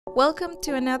Welcome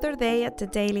to another day at the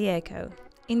Daily Echo.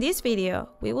 In this video,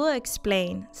 we will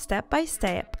explain step by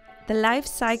step the life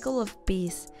cycle of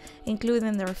bees,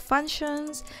 including their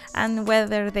functions and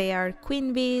whether they are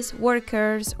queen bees,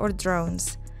 workers, or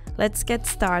drones. Let's get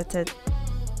started.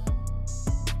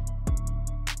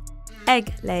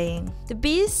 Egg laying. The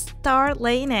bees start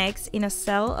laying eggs in a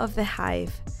cell of the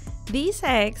hive. These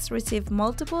eggs receive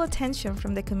multiple attention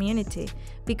from the community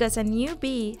because a new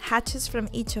bee hatches from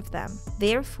each of them.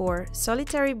 Therefore,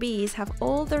 solitary bees have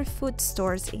all their food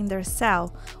stores in their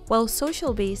cell, while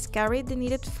social bees carry the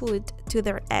needed food to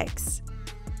their eggs.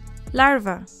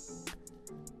 Larva.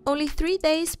 Only 3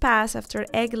 days pass after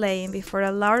egg laying before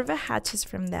a larva hatches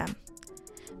from them.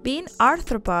 Being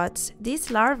arthropods, these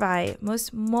larvae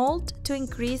must molt to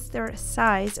increase their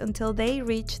size until they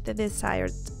reach the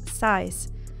desired size.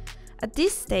 At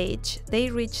this stage, they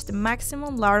reach the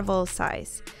maximum larval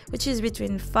size, which is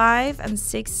between 5 and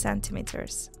 6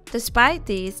 centimeters. Despite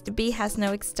this, the bee has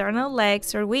no external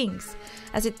legs or wings,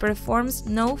 as it performs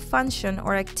no function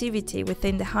or activity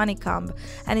within the honeycomb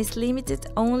and is limited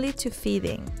only to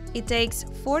feeding. It takes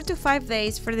 4 to 5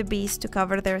 days for the bees to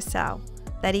cover their cell.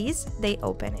 That is, they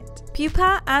open it.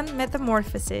 Pupa and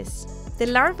metamorphosis. The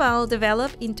larvae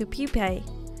develop into pupae,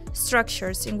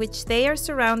 structures in which they are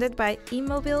surrounded by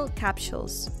immobile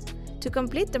capsules. To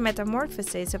complete the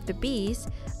metamorphosis of the bees,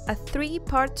 a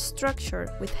 3-part structure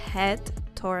with head,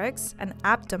 thorax, and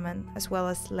abdomen, as well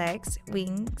as legs,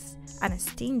 wings, and a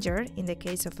stinger, in the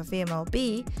case of a female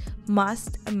bee,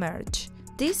 must emerge.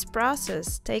 This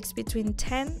process takes between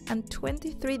 10 and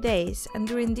 23 days, and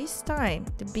during this time,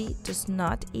 the bee does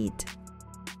not eat.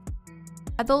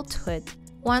 Adulthood.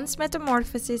 Once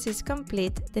metamorphosis is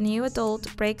complete, the new adult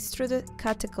breaks through the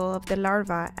cuticle of the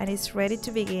larva and is ready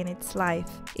to begin its life.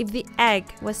 If the egg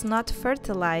was not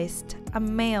fertilized, a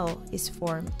male is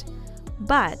formed.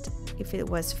 But if it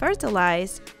was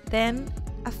fertilized, then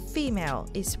a female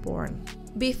is born.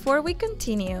 Before we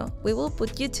continue, we will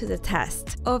put you to the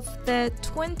test. Of the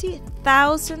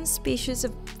 20,000 species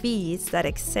of bees that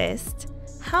exist,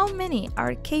 how many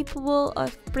are capable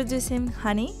of producing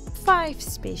honey? 5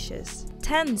 species.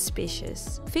 10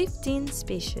 species, 15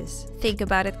 species. Think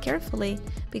about it carefully,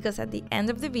 because at the end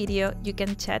of the video you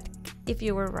can check if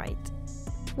you were right.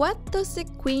 What does the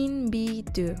queen bee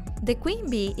do? The queen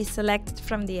bee is selected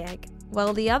from the egg,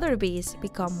 while the other bees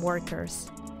become workers.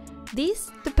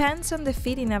 This depends on the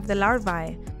feeding of the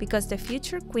larvae, because the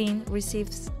future queen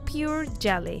receives pure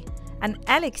jelly, an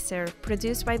elixir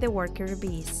produced by the worker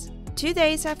bees. 2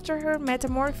 days after her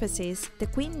metamorphosis, the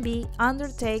queen bee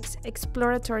undertakes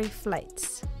exploratory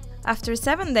flights. After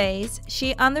 7 days,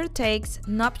 she undertakes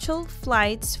nuptial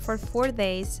flights for 4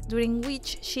 days, during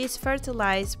which she is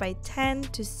fertilized by 10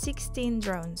 to 16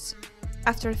 drones.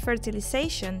 After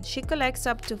fertilization, she collects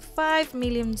up to 5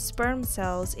 million sperm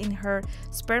cells in her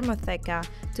spermatheca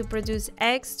to produce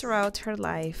eggs throughout her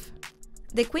life.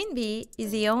 The queen bee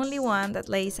is the only one that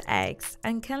lays eggs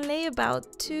and can lay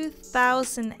about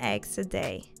 2,000 eggs a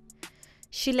day.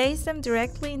 She lays them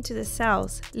directly into the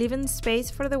cells, leaving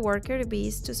space for the worker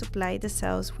bees to supply the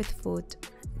cells with food.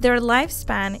 Their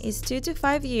lifespan is 2 to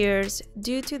 5 years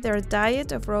due to their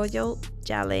diet of royal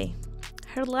jelly.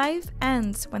 Her life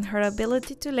ends when her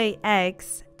ability to lay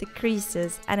eggs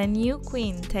decreases and a new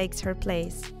queen takes her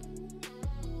place.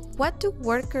 What do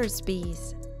workers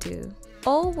bees do?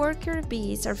 All worker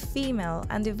bees are female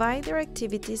and divide their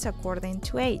activities according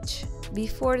to age.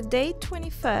 Before day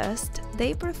 21st,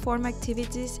 they perform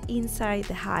activities inside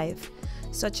the hive,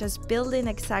 such as building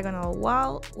hexagonal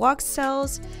wax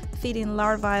cells, feeding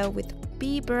larvae with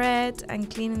bee bread, and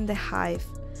cleaning the hive,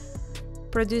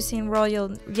 producing royal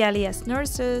jelly as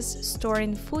nurses,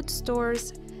 storing food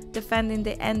stores, defending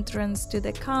the entrance to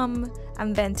the comb,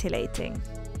 and ventilating.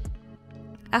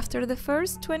 After the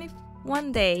first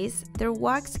 21 days, their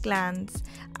wax glands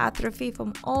atrophy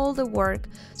from all the work,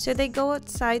 so they go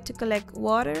outside to collect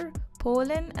water,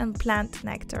 pollen, and plant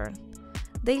nectar.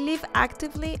 They live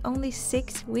actively only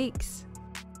 6 weeks.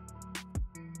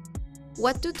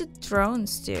 What do the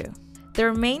drones do?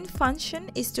 Their main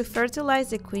function is to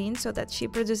fertilize the queen so that she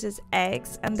produces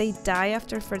eggs, and they die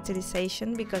after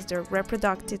fertilization because their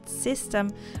reproductive system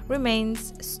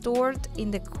remains stored in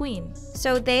the queen.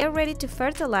 So they are ready to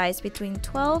fertilize between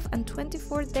 12 and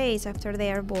 24 days after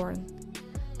they are born.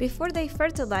 Before they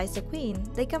fertilize the queen,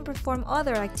 they can perform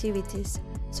other activities,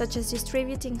 such as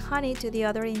distributing honey to the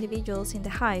other individuals in the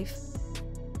hive.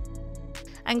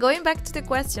 And going back to the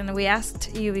question we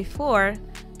asked you before,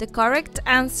 the correct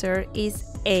answer is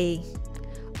A.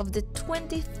 Of the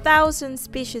 20,000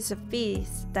 species of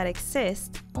bees that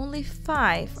exist, only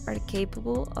 5 are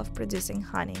capable of producing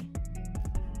honey.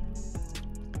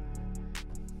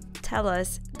 tell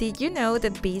us, did you know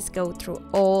that bees go through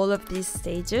all of these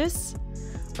stages?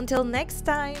 Until next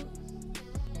time!